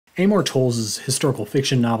Amor Towles' historical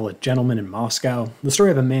fiction novel A Gentleman in Moscow, the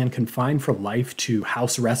story of a man confined for life to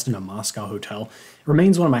house arrest in a Moscow hotel,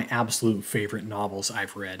 remains one of my absolute favorite novels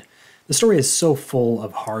I've read. The story is so full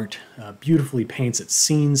of heart, beautifully paints its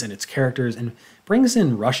scenes and its characters, and brings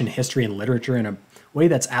in Russian history and literature in a way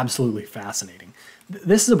that's absolutely fascinating.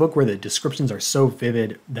 This is a book where the descriptions are so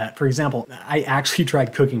vivid that, for example, I actually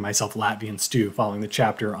tried cooking myself Latvian stew following the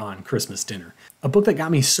chapter on Christmas dinner. A book that got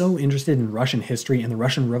me so interested in Russian history and the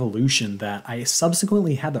Russian Revolution that I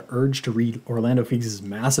subsequently had the urge to read Orlando Figes'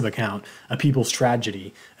 massive account, A People's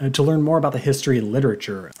Tragedy, to learn more about the history and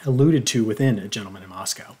literature alluded to within A Gentleman in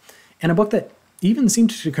Moscow. And a book that even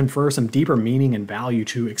seemed to confer some deeper meaning and value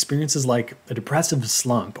to experiences like a depressive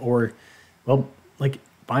slump or, well, like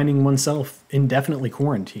finding oneself indefinitely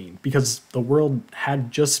quarantined because the world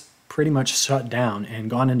had just pretty much shut down and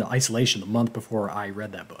gone into isolation the month before I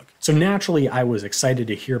read that book. So naturally, I was excited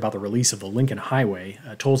to hear about the release of The Lincoln Highway,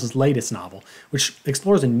 Towles' latest novel, which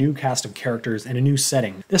explores a new cast of characters and a new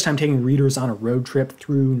setting, this time taking readers on a road trip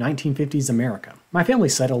through 1950s America. My family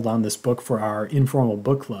settled on this book for our informal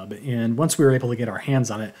book club, and once we were able to get our hands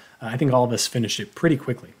on it, I think all of us finished it pretty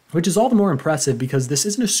quickly, which is all the more impressive because this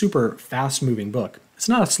isn't a super fast-moving book. It's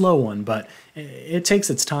not a slow one, but it takes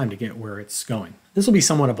its time to get where it's going. This will be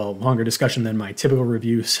somewhat of a longer discussion than my typical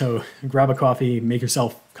review, so grab a coffee, make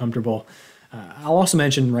yourself comfortable. I'll also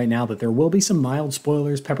mention right now that there will be some mild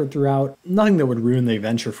spoilers peppered throughout. Nothing that would ruin the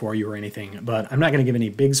adventure for you or anything, but I'm not going to give any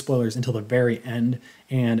big spoilers until the very end,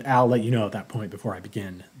 and I'll let you know at that point before I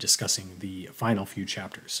begin discussing the final few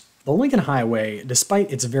chapters. The Lincoln Highway,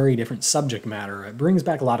 despite its very different subject matter, it brings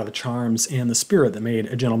back a lot of the charms and the spirit that made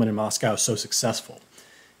A Gentleman in Moscow so successful.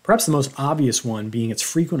 Perhaps the most obvious one being its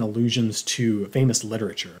frequent allusions to famous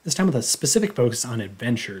literature, this time with a specific focus on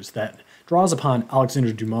adventures that draws upon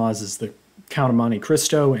Alexandre Dumas' The Count of Monte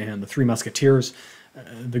Cristo and The Three Musketeers,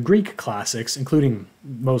 the Greek classics, including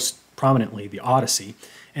most prominently The Odyssey,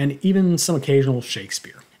 and even some occasional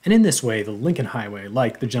Shakespeare. And in this way, the Lincoln Highway,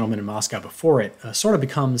 like The Gentleman in Moscow before it, sort of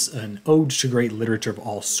becomes an ode to great literature of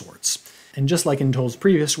all sorts. And just like in Towles'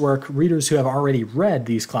 previous work, readers who have already read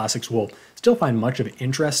these classics will still find much of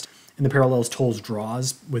interest in the parallels Towles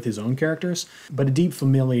draws with his own characters, but a deep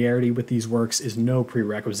familiarity with these works is no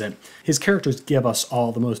prerequisite. His characters give us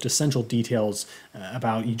all the most essential details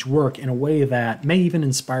about each work in a way that may even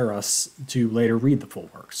inspire us to later read the full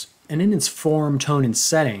works. And in its form, tone, and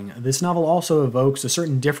setting, this novel also evokes a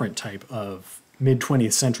certain different type of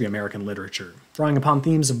mid-20th century American literature, drawing upon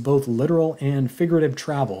themes of both literal and figurative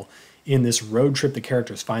travel in this road trip the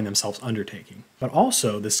characters find themselves undertaking, but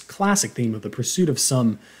also this classic theme of the pursuit of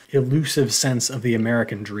some elusive sense of the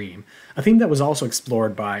American dream, a theme that was also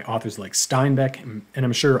explored by authors like Steinbeck, and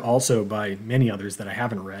I'm sure also by many others that I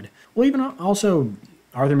haven't read. Well, even also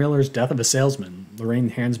Arthur Miller's Death of a Salesman, Lorraine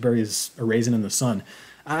Hansberry's A Raisin in the Sun.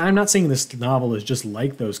 I'm not saying this novel is just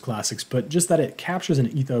like those classics, but just that it captures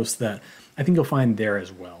an ethos that I think you'll find there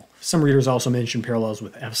as well. Some readers also mention parallels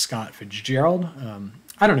with F. Scott Fitzgerald.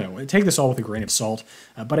 I don't know, take this all with a grain of salt,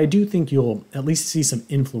 but I do think you'll at least see some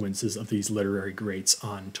influences of these literary greats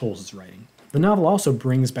on Towles' writing. The novel also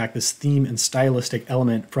brings back this theme and stylistic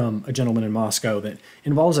element from A Gentleman in Moscow that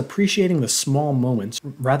involves appreciating the small moments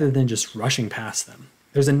rather than just rushing past them.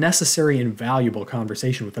 There's a necessary and valuable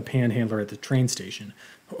conversation with the panhandler at the train station,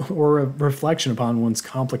 or a reflection upon one's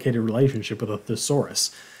complicated relationship with a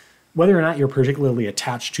thesaurus. Whether or not you're particularly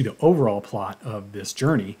attached to the overall plot of this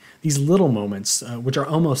journey, these little moments, which are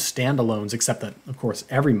almost standalones, except that, of course,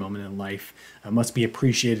 every moment in life must be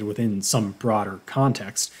appreciated within some broader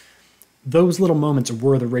context, those little moments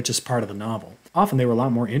were the richest part of the novel. Often they were a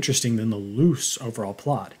lot more interesting than the loose overall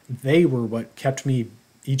plot. They were what kept me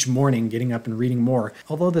each morning getting up and reading more,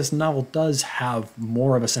 although this novel does have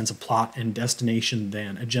more of a sense of plot and destination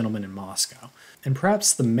than A Gentleman in Moscow. And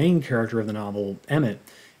perhaps the main character of the novel, Emmett,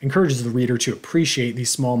 encourages the reader to appreciate these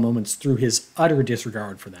small moments through his utter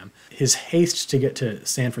disregard for them, his haste to get to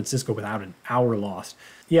San Francisco without an hour lost.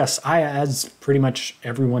 Yes, I, as pretty much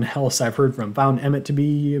everyone else I've heard from, found Emmett to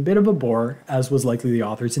be a bit of a bore, as was likely the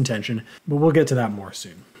author's intention, but we'll get to that more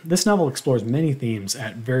soon. This novel explores many themes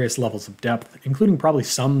at various levels of depth, including probably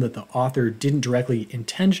some that the author didn't directly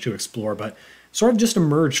intend to explore, but sort of just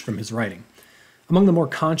emerged from his writing. Among the more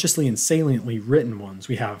consciously and saliently written ones,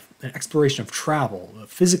 we have an exploration of travel,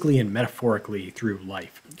 physically and metaphorically through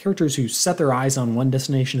life. Characters who set their eyes on one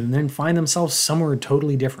destination and then find themselves somewhere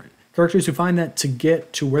totally different. Characters who find that to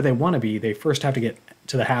get to where they want to be, they first have to get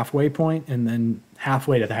to the halfway point, and then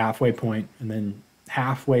halfway to the halfway point, and then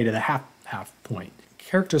halfway to the half point.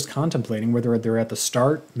 Characters contemplating whether they're at the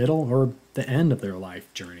start, middle, or the end of their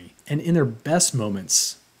life journey. And in their best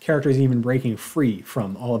moments, characters even breaking free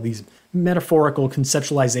from all of these metaphorical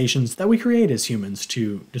conceptualizations that we create as humans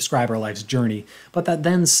to describe our life's journey, but that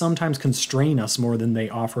then sometimes constrain us more than they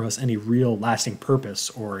offer us any real lasting purpose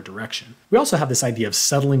or direction. We also have this idea of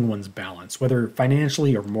settling one's balance, whether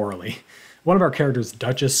financially or morally. One of our characters,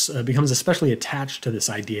 Duchess, becomes especially attached to this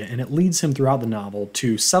idea, and it leads him throughout the novel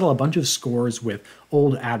to settle a bunch of scores with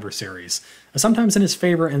old adversaries, sometimes in his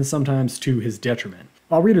favor and sometimes to his detriment.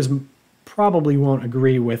 While readers probably won't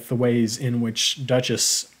agree with the ways in which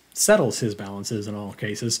Duchess settles his balances in all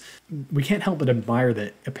cases, we can't help but admire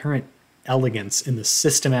the apparent elegance in the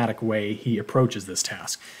systematic way he approaches this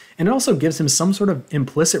task. And it also gives him some sort of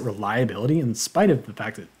implicit reliability in spite of the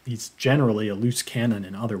fact that he's generally a loose cannon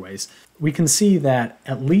in other ways. We can see that,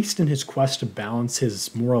 at least in his quest to balance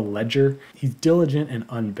his moral ledger, he's diligent and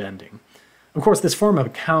unbending. Of course, this form of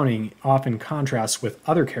accounting often contrasts with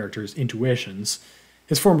other characters' intuitions.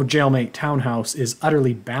 His former jailmate, Townhouse, is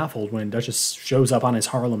utterly baffled when Duchess shows up on his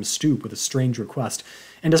Harlem stoop with a strange request.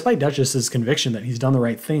 And despite Duchess's conviction that he's done the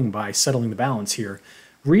right thing by settling the balance here,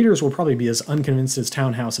 readers will probably be as unconvinced as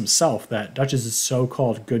Townhouse himself that Duchess's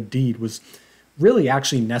so-called good deed was really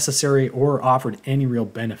actually necessary or offered any real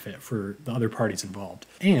benefit for the other parties involved.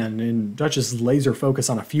 And in Duchess's laser focus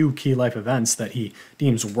on a few key life events that he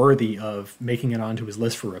deems worthy of making it onto his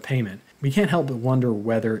list for repayment, we can't help but wonder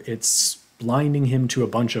whether it's blinding him to a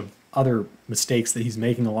bunch of other mistakes that he's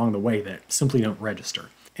making along the way that simply don't register.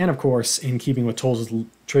 And of course, in keeping with Towles'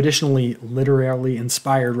 traditionally literarily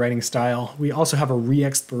inspired writing style, we also have a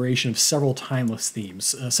re-exploration of several timeless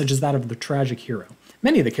themes, such as that of the tragic hero.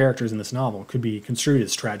 Many of the characters in this novel could be construed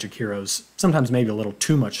as tragic heroes, sometimes maybe a little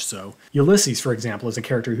too much so. Ulysses, for example, is a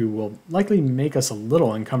character who will likely make us a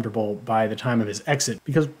little uncomfortable by the time of his exit,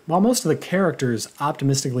 because while most of the characters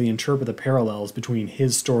optimistically interpret the parallels between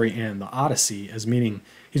his story and the Odyssey as meaning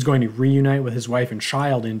he's going to reunite with his wife and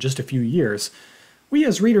child in just a few years, we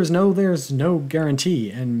as readers know there's no guarantee,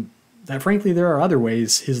 and that frankly there are other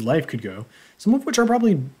ways his life could go, some of which are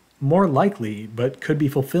probably more likely, but could be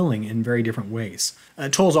fulfilling in very different ways.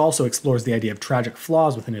 Towles also explores the idea of tragic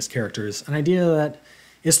flaws within his characters, an idea that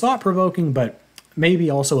is thought-provoking, but maybe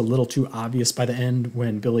also a little too obvious by the end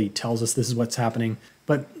when Billy tells us this is what's happening.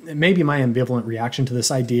 But maybe my ambivalent reaction to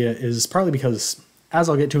this idea is partly because, as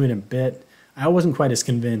I'll get to in a bit, I wasn't quite as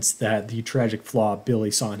convinced that the tragic flaw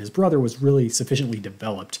Billy saw in his brother was really sufficiently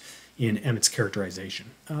developed in Emmett's characterization.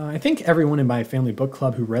 I think everyone in my family book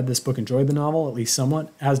club who read this book enjoyed the novel, at least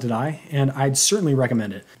somewhat, as did I, and I'd certainly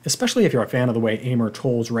recommend it, especially if you're a fan of the way Amor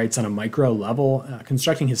Towles writes on a micro level,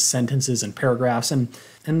 constructing his sentences and paragraphs and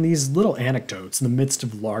these little anecdotes in the midst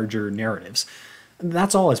of larger narratives.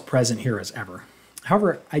 That's all as present here as ever.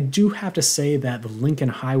 However, I do have to say that the Lincoln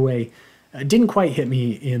Highway didn't quite hit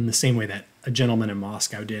me in the same way that A Gentleman in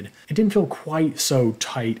Moscow did. It didn't feel quite so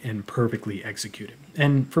tight and perfectly executed.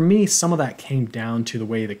 And for me, some of that came down to the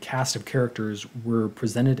way the cast of characters were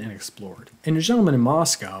presented and explored. In A Gentleman in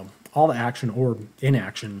Moscow, all the action or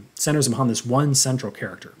inaction centers upon this one central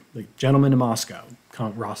character, the gentleman in Moscow,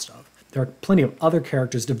 Count Rostov. There are plenty of other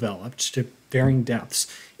characters developed to varying depths,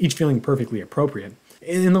 each feeling perfectly appropriate.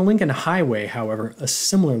 In the Lincoln Highway, however, a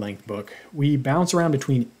similar length book, we bounce around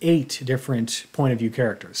between 8 different point-of-view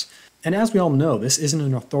characters. And as we all know, this isn't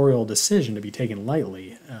an authorial decision to be taken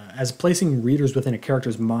lightly, as placing readers within a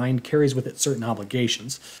character's mind carries with it certain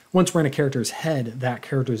obligations. Once we're in a character's head, that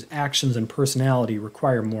character's actions and personality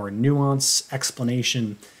require more nuance,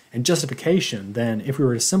 explanation, and justification than if we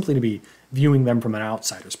were simply to be viewing them from an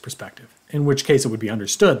outsider's perspective, in which case it would be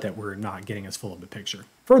understood that we're not getting as full of the picture.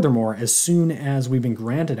 Furthermore, as soon as we've been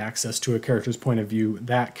granted access to a character's point of view,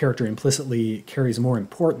 that character implicitly carries more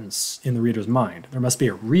importance in the reader's mind. There must be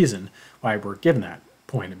a reason why we're given that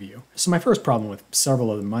point of view. So my first problem with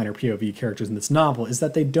several of the minor POV characters in this novel is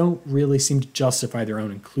that they don't really seem to justify their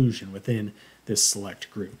own inclusion within this select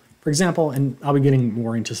group. For example, and I'll be getting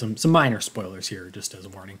more into some minor spoilers here, just as a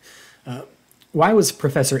warning, why was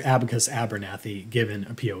Professor Abacus Abernathy given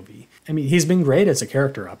a POV? I mean, he's been great as a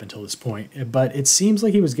character up until this point, but it seems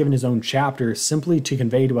like he was given his own chapter simply to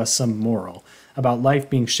convey to us some moral about life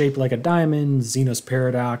being shaped like a diamond, Zeno's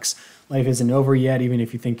paradox, life isn't over yet even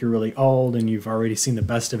if you think you're really old and you've already seen the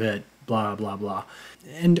best of it, blah, blah, blah.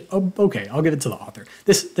 And okay, I'll give it to the author.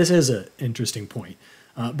 This is an interesting point.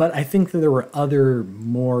 But I think that there were other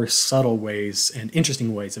more subtle ways and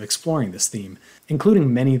interesting ways of exploring this theme,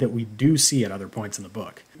 including many that we do see at other points in the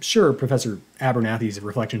book. Sure, Professor Abernathy's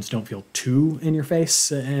reflections don't feel too in your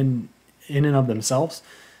face and in and of themselves,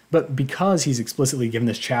 but because he's explicitly given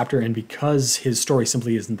this chapter and because his story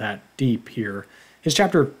simply isn't that deep here, his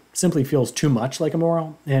chapter simply feels too much like a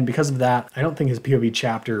moral, and because of that, I don't think his POV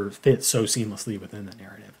chapter fits so seamlessly within the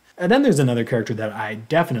narrative. And then there's another character that I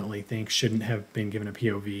definitely think shouldn't have been given a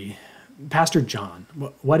POV. Pastor John.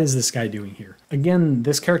 What is this guy doing here? Again,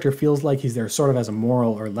 this character feels like he's there sort of as a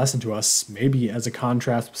moral or lesson to us, maybe as a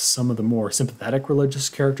contrast with some of the more sympathetic religious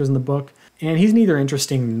characters in the book, and he's neither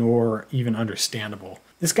interesting nor even understandable.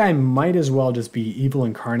 This guy might as well just be evil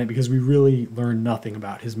incarnate because we really learn nothing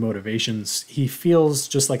about his motivations. He feels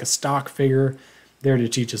just like a stock figure there to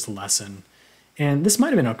teach us a lesson. And this might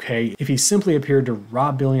have been okay if he simply appeared to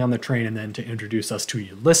rob Billy on the train and then to introduce us to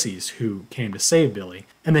Ulysses, who came to save Billy,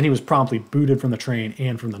 and then he was promptly booted from the train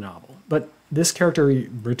and from the novel. But this character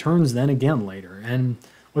returns then again later, and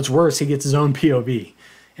what's worse, he gets his own POV.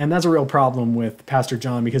 And that's a real problem with Pastor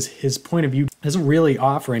John because his point of view doesn't really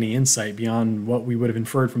offer any insight beyond what we would have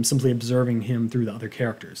inferred from simply observing him through the other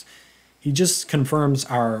characters. He just confirms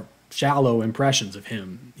our shallow impressions of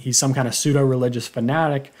him. He's some kind of pseudo-religious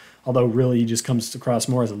fanatic, although really he just comes across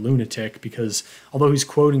more as a lunatic because although he's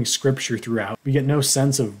quoting scripture throughout, we get no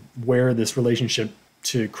sense of where this relationship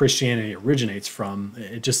to Christianity originates from.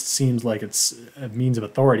 It just seems like it's a means of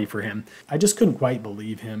authority for him. I just couldn't quite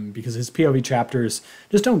believe him because his POV chapters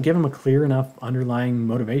just don't give him a clear enough underlying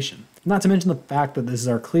motivation. Not to mention the fact that this is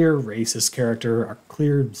our clear racist character, our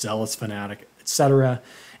clear zealous fanatic, etc.,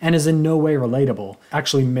 and is in no way relatable,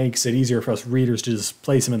 actually makes it easier for us readers to just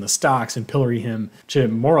place him in the stocks and pillory him to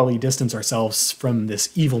morally distance ourselves from this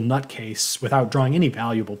evil nutcase without drawing any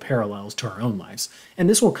valuable parallels to our own lives. And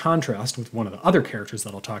this will contrast with one of the other characters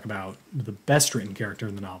that I'll talk about, the best written character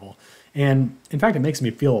in the novel. And in fact, it makes me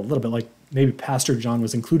feel a little bit like maybe Pastor John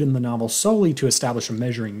was included in the novel solely to establish a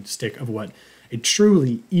measuring stick of what a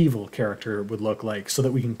truly evil character would look like so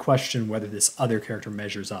that we can question whether this other character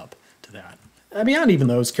measures up to that. Beyond even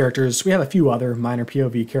those characters, we have a few other minor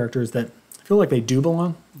POV characters that feel like they do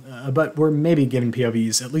belong, but were maybe given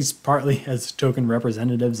POVs, at least partly as token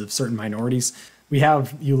representatives of certain minorities. We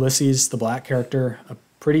have Ulysses, the black character, a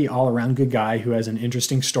pretty all-around good guy who has an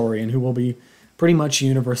interesting story and who will be pretty much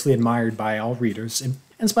universally admired by all readers,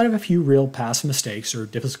 in spite of a few real past mistakes or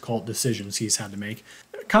difficult decisions he's had to make.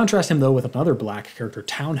 Contrast him, though, with another black character,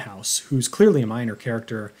 Townhouse, who's clearly a minor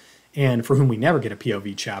character and for whom we never get a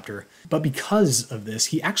POV chapter. But because of this,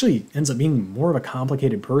 he actually ends up being more of a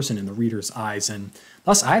complicated person in the reader's eyes, and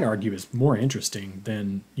thus I'd argue is more interesting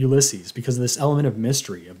than Ulysses because of this element of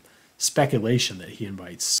mystery, of speculation that he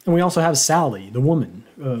invites. And we also have Sally, the woman,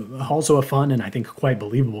 also a fun and I think quite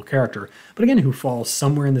believable character, but again who falls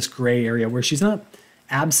somewhere in this gray area where she's not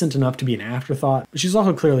absent enough to be an afterthought, but she's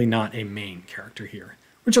also clearly not a main character here.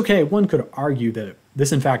 Which, okay, one could argue that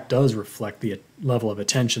this in fact does reflect the level of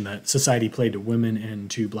attention that society played to women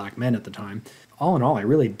and to black men at the time. All in all, I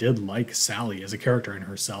really did like Sally as a character in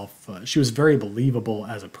herself. She was very believable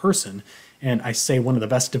as a person, and I say one of the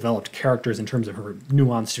best developed characters in terms of her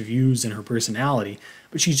nuanced views and her personality,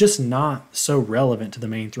 but she's just not so relevant to the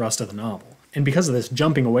main thrust of the novel. And because of this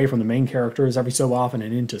jumping away from the main characters every so often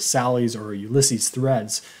and into Sally's or Ulysses'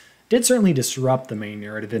 threads, did certainly disrupt the main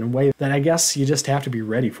narrative in a way that I guess you just have to be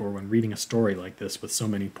ready for when reading a story like this with so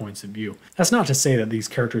many points of view. That's not to say that these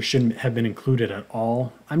characters shouldn't have been included at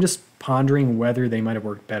all. I'm just pondering whether they might have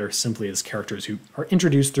worked better simply as characters who are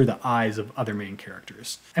introduced through the eyes of other main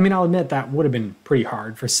characters. I mean, I'll admit that would have been pretty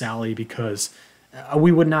hard for Sally because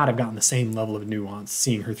we would not have gotten the same level of nuance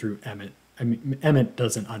seeing her through Emmett. I mean, Emmett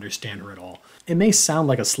doesn't understand her at all. It may sound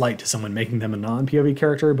like a slight to someone making them a non-POV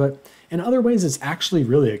character, but in other ways it's actually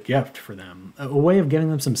really a gift for them. A way of giving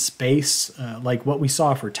them some space, like what we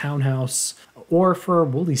saw for Townhouse, or for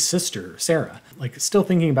Wooly's sister, Sarah. Like, still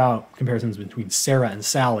thinking about comparisons between Sarah and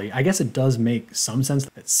Sally, I guess it does make some sense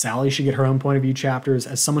that Sally should get her own point of view chapters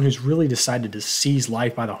as someone who's really decided to seize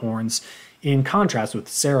life by the horns, in contrast with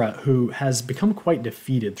Sarah, who has become quite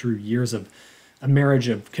defeated through years of a marriage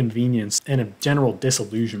of convenience and a general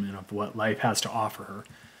disillusionment of what life has to offer her.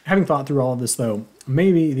 Having thought through all of this, though,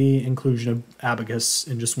 maybe the inclusion of Abacus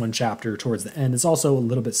in just one chapter towards the end is also a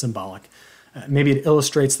little bit symbolic. Maybe it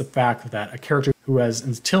illustrates the fact that a character who has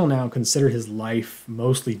until now considered his life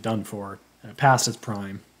mostly done for, past its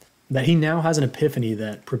prime, that he now has an epiphany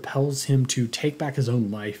that propels him to take back his own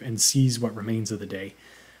life and seize what remains of the day.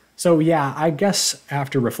 So yeah, I guess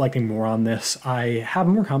after reflecting more on this, I have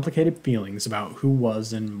more complicated feelings about who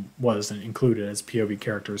was and wasn't included as POV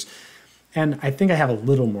characters, and I think I have a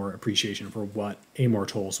little more appreciation for what Amor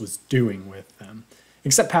Towles was doing with them.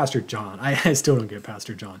 Except Pastor John. I still don't get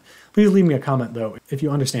Pastor John. Please leave me a comment, though, if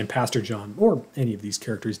you understand Pastor John or any of these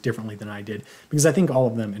characters differently than I did, because I think all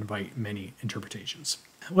of them invite many interpretations.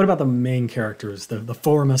 What about the main characters, the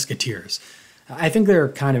four musketeers? I think they're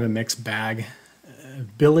kind of a mixed bag.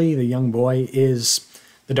 Billy, the young boy, is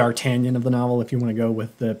the D'Artagnan of the novel, if you want to go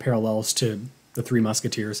with the parallels to the Three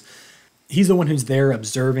Musketeers. He's the one who's there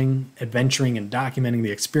observing, adventuring, and documenting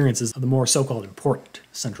the experiences of the more so-called important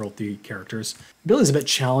central three characters. Billy's a bit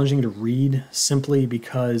challenging to read simply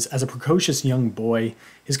because as a precocious young boy,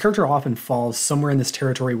 his character often falls somewhere in this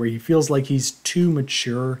territory where he feels like he's too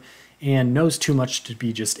mature and knows too much to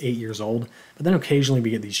be just 8 years old, but then occasionally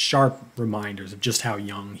we get these sharp reminders of just how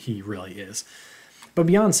young he really is. But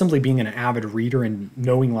beyond simply being an avid reader and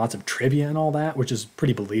knowing lots of trivia and all that, which is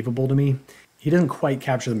pretty believable to me, he doesn't quite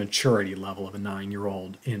capture the maturity level of a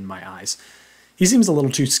 9-year-old in my eyes. He seems a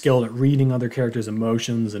little too skilled at reading other characters'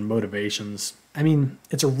 emotions and motivations. I mean,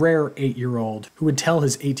 it's a rare 8-year-old who would tell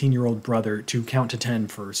his 18-year-old brother to count to 10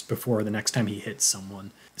 first before the next time he hits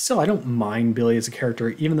someone. Still, I don't mind Billy as a character,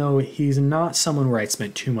 even though he's not someone where I'd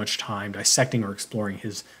spent too much time dissecting or exploring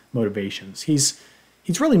his motivations. He's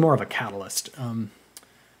really more of a catalyst. And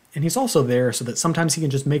he's also there so that sometimes he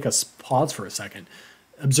can just make us pause for a second,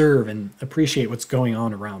 observe and appreciate what's going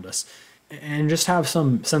on around us, and just have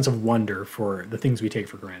some sense of wonder for the things we take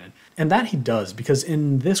for granted. And that he does, because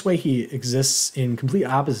in this way he exists in complete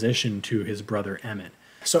opposition to his brother Emmett.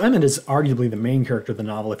 So Emmett is arguably the main character of the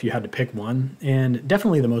novel if you had to pick one, and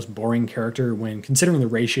definitely the most boring character when considering the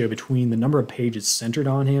ratio between the number of pages centered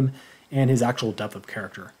on him and his actual depth of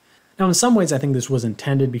character. Now, in some ways, I think this was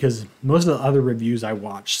intended because most of the other reviews I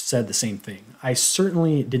watched said the same thing. I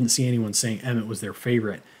certainly didn't see anyone saying Emmett was their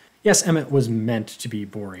favorite. Yes, Emmett was meant to be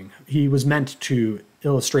boring. He was meant to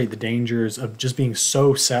illustrate the dangers of just being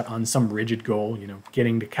so set on some rigid goal,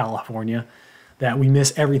 getting to California, that we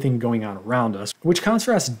miss everything going on around us, which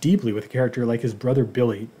contrasts deeply with a character like his brother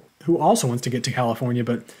Billy, who also wants to get to California,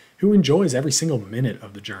 but who enjoys every single minute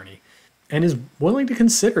of the journey, and is willing to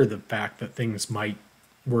consider the fact that things might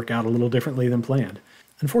work out a little differently than planned.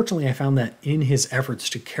 Unfortunately, I found that in his efforts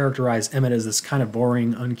to characterize Emmett as this kind of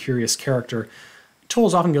boring, uncurious character,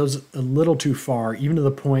 Towles often goes a little too far, even to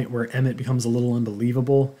the point where Emmett becomes a little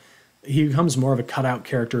unbelievable. He becomes more of a cutout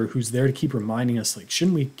character who's there to keep reminding us,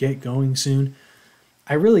 shouldn't we get going soon?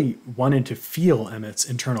 I really wanted to feel Emmett's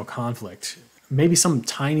internal conflict, maybe some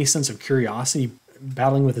tiny sense of curiosity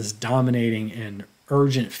battling with this dominating and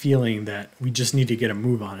urgent feeling that we just need to get a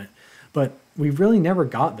move on it. But we really never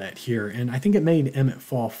got that here, and I think it made Emmett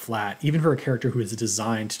fall flat, even for a character who is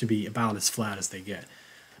designed to be about as flat as they get.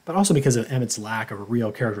 But also because of Emmett's lack of a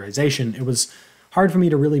real characterization, it was hard for me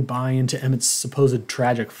to really buy into Emmett's supposed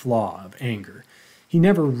tragic flaw of anger. He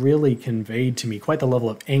never really conveyed to me quite the level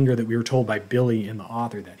of anger that we were told by Billy and the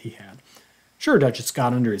author that he had. Sure, Duchess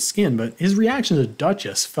got under his skin, but his reactions to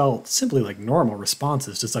Duchess felt simply like normal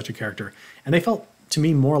responses to such a character, and they felt to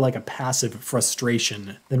me more like a passive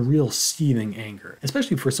frustration than real seething anger,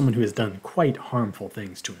 especially for someone who has done quite harmful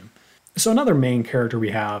things to him. So another main character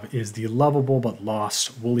we have is the lovable but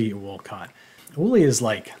lost Wooly Wolcott. Wooly is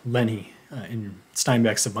like Lenny in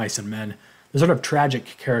Steinbeck's Of Mice and Men, the sort of tragic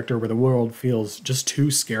character where the world feels just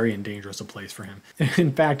too scary and dangerous a place for him.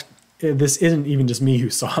 In fact, this isn't even just me who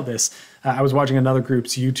saw this. I was watching another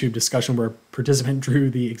group's YouTube discussion where a participant drew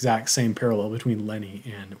the exact same parallel between Lenny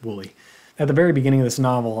and Wooly. At the very beginning of this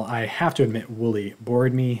novel, I have to admit Wooly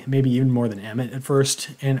bored me, maybe even more than Emmett at first,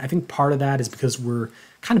 and I think part of that is because we're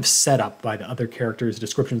kind of set up by the other characters'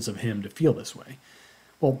 descriptions of him to feel this way.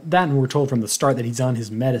 Well, that and we're told from the start that he's on his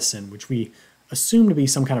medicine, which we assume to be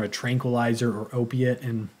some kind of a tranquilizer or opiate,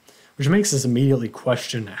 and which makes us immediately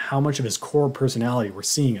question how much of his core personality we're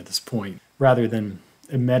seeing at this point, rather than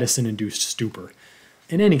a medicine-induced stupor.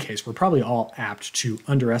 In any case, we're probably all apt to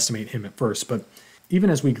underestimate him at first, but even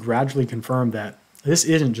as we gradually confirm that this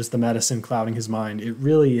isn't just the medicine clouding his mind, it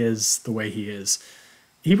really is the way he is.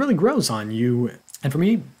 He really grows on you, and for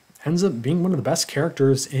me, ends up being one of the best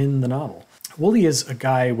characters in the novel. Wooly is a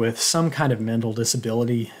guy with some kind of mental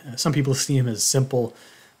disability. Some people see him as simple,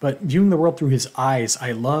 but viewing the world through his eyes,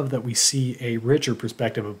 I love that we see a richer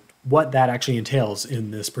perspective of what that actually entails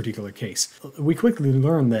in this particular case. We quickly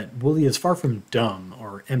learn that Wooly is far from dumb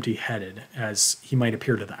or empty-headed, as he might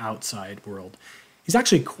appear to the outside world. He's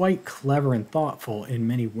actually quite clever and thoughtful in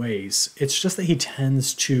many ways. It's just that he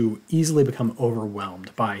tends to easily become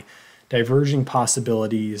overwhelmed by diverging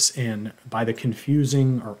possibilities and by the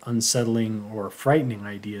confusing or unsettling or frightening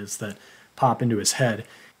ideas that pop into his head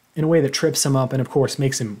in a way that trips him up and, of course,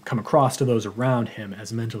 makes him come across to those around him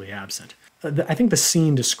as mentally absent. I think the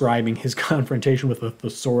scene describing his confrontation with the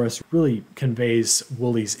thesaurus really conveys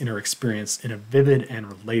Wooly's inner experience in a vivid and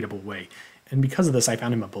relatable way. And because of this, I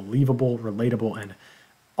found him a believable, relatable, and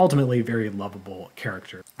ultimately very lovable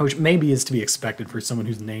character, which maybe is to be expected for someone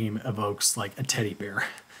whose name evokes like a teddy bear.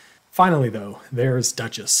 Finally, though, there's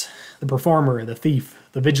Duchess, the performer, the thief,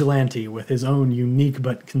 the vigilante with his own unique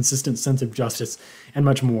but consistent sense of justice, and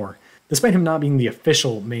much more. Despite him not being the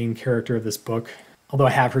official main character of this book, although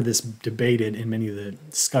I have heard this debated in many of the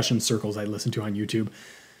discussion circles I listen to on YouTube,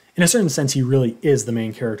 in a certain sense he really is the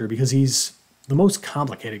main character because he's the most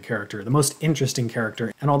complicated character, the most interesting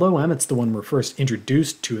character, and although Emmett's the one we're first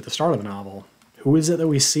introduced to at the start of the novel, who is it that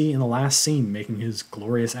we see in the last scene making his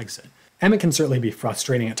glorious exit? Emmett can certainly be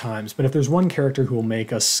frustrating at times, but if there's one character who will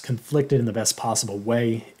make us conflicted in the best possible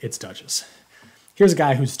way, it's Duchess. Here's a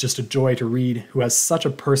guy who's just a joy to read, who has such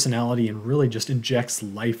a personality and really just injects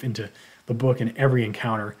life into the book in every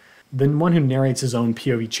encounter. The one who narrates his own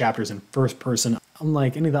POV chapters in first person,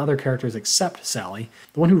 unlike any of the other characters except Sally.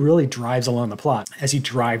 The one who really drives along the plot as he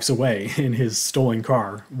drives away in his stolen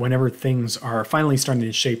car whenever things are finally starting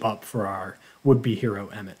to shape up for our would-be hero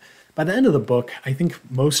Emmett. By the end of the book, I think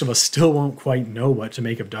most of us still won't quite know what to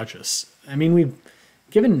make of Duchess. I mean, we've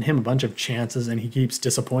given him a bunch of chances and he keeps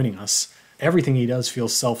disappointing us. Everything he does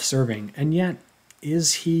feels self-serving, and yet,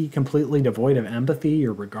 is he completely devoid of empathy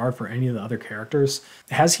or regard for any of the other characters?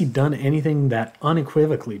 Has he done anything that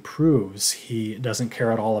unequivocally proves he doesn't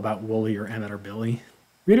care at all about Wooly or Emmett or Billy?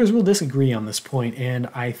 Readers will disagree on this point, and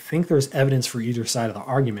I think there's evidence for either side of the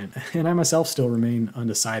argument, and I myself still remain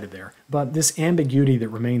undecided there. But this ambiguity that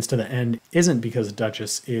remains to the end isn't because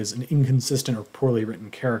Duchess is an inconsistent or poorly written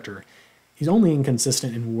character. He's only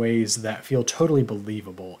inconsistent in ways that feel totally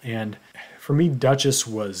believable, and for me, Duchess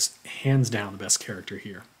was hands down the best character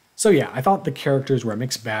here. So yeah, I thought the characters were a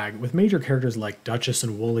mixed bag, with major characters like Duchess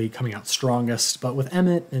and Wooly coming out strongest, but with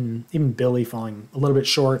Emmett and even Billy falling a little bit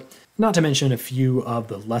short, not to mention a few of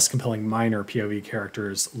the less compelling minor POV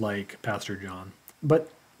characters like Pastor John.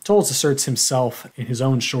 But Towles asserts himself in his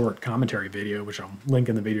own short commentary video, which I'll link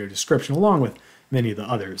in the video description, along with many of the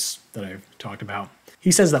others that I've talked about.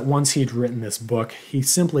 He says that once he'd written this book, he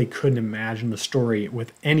simply couldn't imagine the story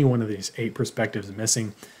with any one of these 8 perspectives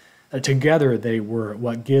missing. Together, they were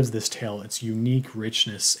what gives this tale its unique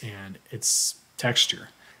richness and its texture.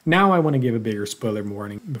 Now I want to give a bigger spoiler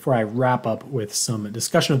warning before I wrap up with some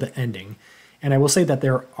discussion of the ending, and I will say that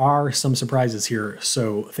there are some surprises here,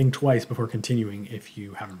 so think twice before continuing if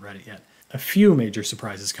you haven't read it yet. A few major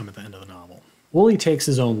surprises come at the end of the novel. Wooly takes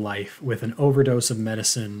his own life with an overdose of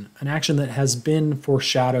medicine, an action that has been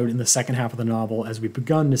foreshadowed in the second half of the novel as we've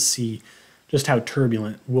begun to see just how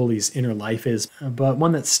turbulent Wooly's inner life is, but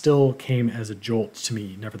one that still came as a jolt to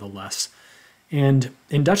me nevertheless. And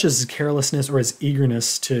in Duchess's carelessness or his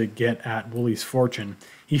eagerness to get at Wooly's fortune,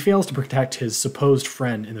 he fails to protect his supposed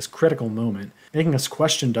friend in this critical moment, making us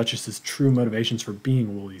question Duchess's true motivations for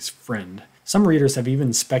being Wooly's friend. Some readers have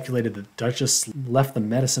even speculated that Duchess left the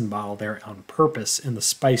medicine bottle there on purpose in the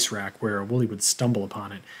spice rack where Wooly would stumble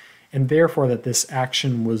upon it, and therefore that this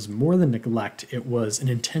action was more than neglect, it was an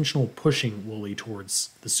intentional pushing Wooly towards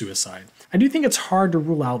the suicide. I do think it's hard to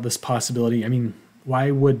rule out this possibility. I mean,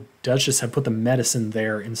 why would Duchess have put the medicine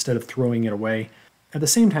there instead of throwing it away? At the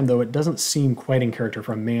same time, though, it doesn't seem quite in character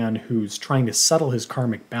for a man who's trying to settle his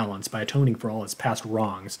karmic balance by atoning for all his past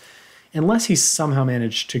wrongs, unless he somehow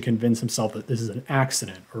managed to convince himself that this is an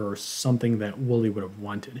accident or something that Wooly would have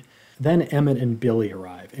wanted. Then Emmett and Billy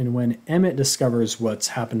arrive, and when Emmett discovers what's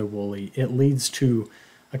happened to Wooly, it leads to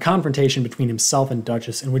a confrontation between himself and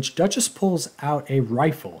Duchess in which Duchess pulls out a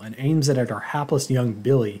rifle and aims it at our hapless young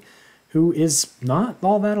Billy, who is not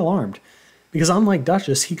all that alarmed. Because unlike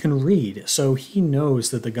Duchess, he can read, so he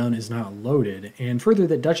knows that the gun is not loaded, and further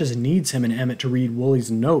that Duchess needs him and Emmett to read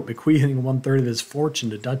Wooly's note bequeathing 1/3 of his fortune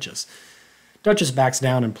to Duchess. Duchess backs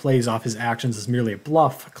down and plays off his actions as merely a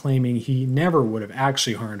bluff, claiming he never would have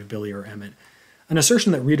actually harmed Billy or Emmett. An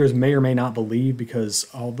assertion that readers may or may not believe because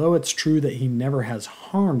although it's true that he never has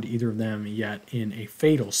harmed either of them yet in a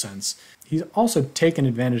fatal sense, he's also taken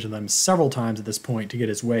advantage of them several times at this point to get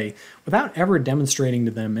his way without ever demonstrating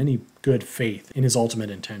to them any good faith in his ultimate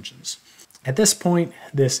intentions. At this point,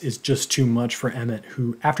 this is just too much for Emmett,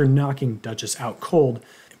 who, after knocking Duchess out cold,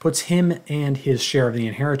 puts him and his share of the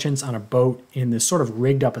inheritance on a boat in this sort of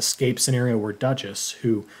rigged up escape scenario where Duchess,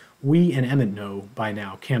 who we and Emmett know by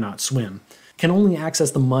now cannot swim, can only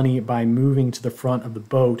access the money by moving to the front of the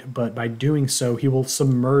boat, but by doing so he will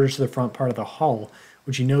submerge the front part of the hull,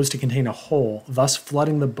 which he knows to contain a hole, thus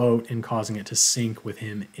flooding the boat and causing it to sink with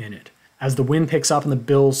him in it. As the wind picks up and the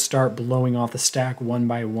bills start blowing off the stack one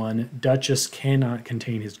by one, Duchess cannot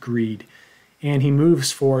contain his greed, and he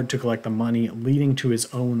moves forward to collect the money, leading to his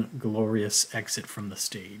own glorious exit from the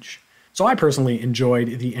stage. So I personally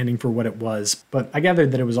enjoyed the ending for what it was, but I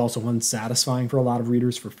gathered that it was also unsatisfying for a lot of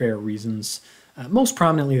readers for fair reasons. Most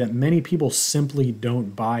prominently that many people simply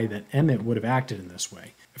don't buy that Emmett would have acted in this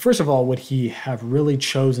way. First of all, would he have really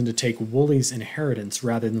chosen to take Wooly's inheritance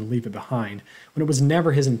rather than leave it behind, when it was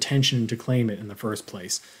never his intention to claim it in the first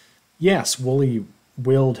place? Yes, Wooly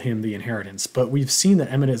willed him the inheritance, but we've seen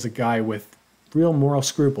that Emmett is a guy with real moral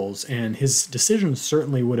scruples, and his decisions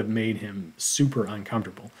certainly would have made him super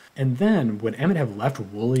uncomfortable. And then, would Emmett have left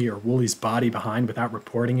Wooly or Wooly's body behind without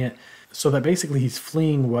reporting it? So that basically he's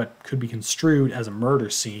fleeing what could be construed as a murder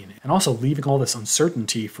scene, and also leaving all this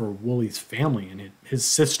uncertainty for Wooly's family and his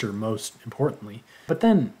sister, most importantly. But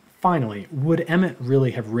then, finally, would Emmett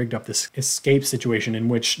really have rigged up this escape situation in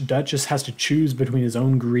which Duchess has to choose between his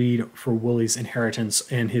own greed for Wooly's inheritance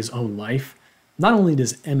and his own life? Not only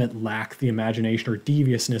does Emmett lack the imagination or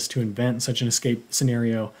deviousness to invent such an escape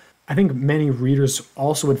scenario, I think many readers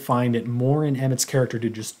also would find it more in Emmett's character to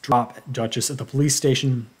just drop Duchess at the police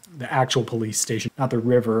station, the actual police station, not the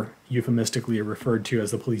river euphemistically referred to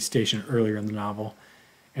as the police station earlier in the novel,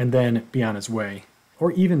 and then be on his way.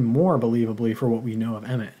 Or even more believably for what we know of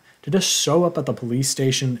Emmett, to just show up at the police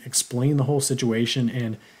station, explain the whole situation,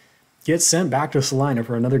 and get sent back to Salina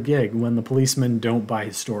for another gig when the policemen don't buy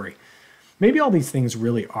his story. Maybe all these things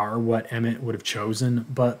really are what Emmett would have chosen,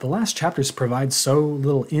 but the last chapters provide so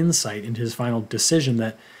little insight into his final decision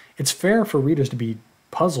that it's fair for readers to be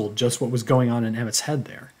puzzled just what was going on in Emmett's head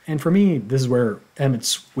there. And for me, this is where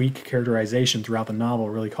Emmett's weak characterization throughout the novel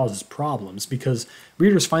really causes problems, because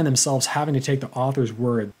readers find themselves having to take the author's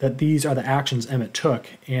word that these are the actions Emmett took,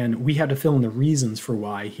 and we have to fill in the reasons for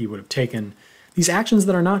why he would have taken these actions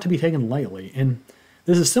that are not to be taken lightly. And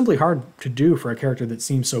this is simply hard to do for a character that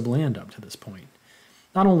seems so bland up to this point.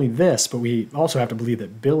 Not only this, but we also have to believe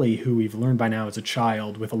that Billy, who we've learned by now is a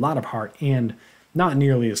child with a lot of heart and not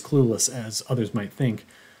nearly as clueless as others might think,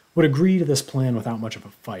 would agree to this plan without much of a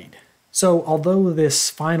fight. So, although this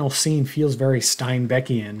final scene feels very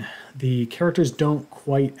Steinbeckian, the characters don't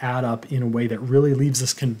quite add up in a way that really leaves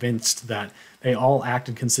us convinced that they all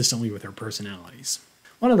acted consistently with their personalities.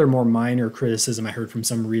 One other more minor criticism I heard from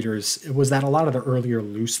some readers was that a lot of the earlier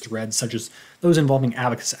loose threads, such as those involving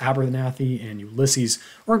Abacus Abernathy and Ulysses,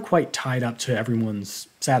 weren't quite tied up to everyone's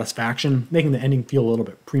satisfaction, making the ending feel a little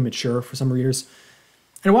bit premature for some readers.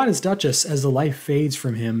 And why does Duchess, as the life fades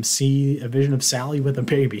from him, see a vision of Sally with a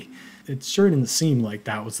baby? It sure didn't seem like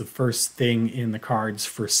that was the first thing in the cards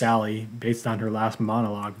for Sally based on her last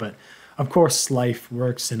monologue, but of course life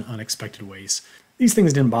works in unexpected ways. These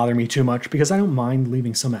things didn't bother me too much because I don't mind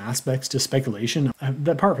leaving some aspects to speculation,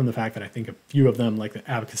 apart from the fact that I think a few of them, like the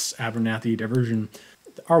Abacus Abernathy diversion,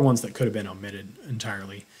 are ones that could have been omitted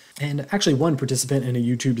entirely. And actually one participant in a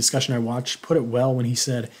YouTube discussion I watched put it well when he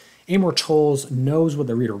said, Amor Towles knows what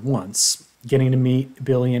the reader wants. Getting to meet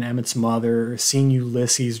Billy and Emmett's mother, seeing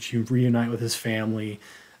Ulysses reunite with his family,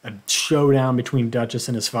 a showdown between Duchess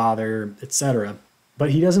and his father, etc.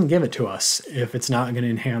 But he doesn't give it to us if it's not going to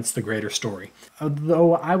enhance the greater story.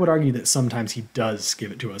 Though I would argue that sometimes he does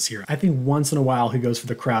give it to us here. I think once in a while he goes for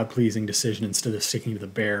the crowd-pleasing decision instead of sticking to the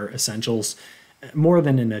bare essentials, more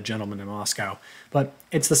than in A Gentleman in Moscow. But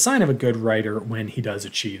it's the sign of a good writer when he does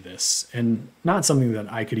achieve this, and not something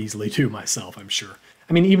that I could easily do myself, I'm sure.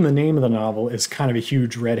 I mean, even the name of the novel is kind of a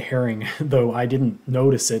huge red herring, though I didn't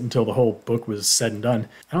notice it until the whole book was said and done.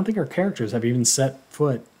 I don't think our characters have even set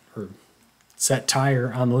foot, or set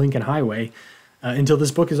tire on the Lincoln Highway until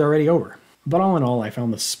this book is already over. But all in all, I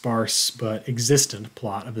found the sparse but existent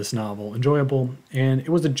plot of this novel enjoyable, and it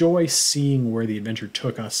was a joy seeing where the adventure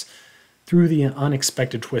took us through the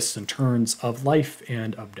unexpected twists and turns of life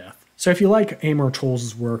and of death. So if you like Amor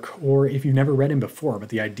Towles' work, or if you've never read him before but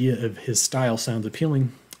the idea of his style sounds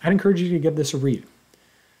appealing, I'd encourage you to give this a read.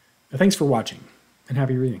 Thanks for watching, and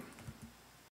happy reading.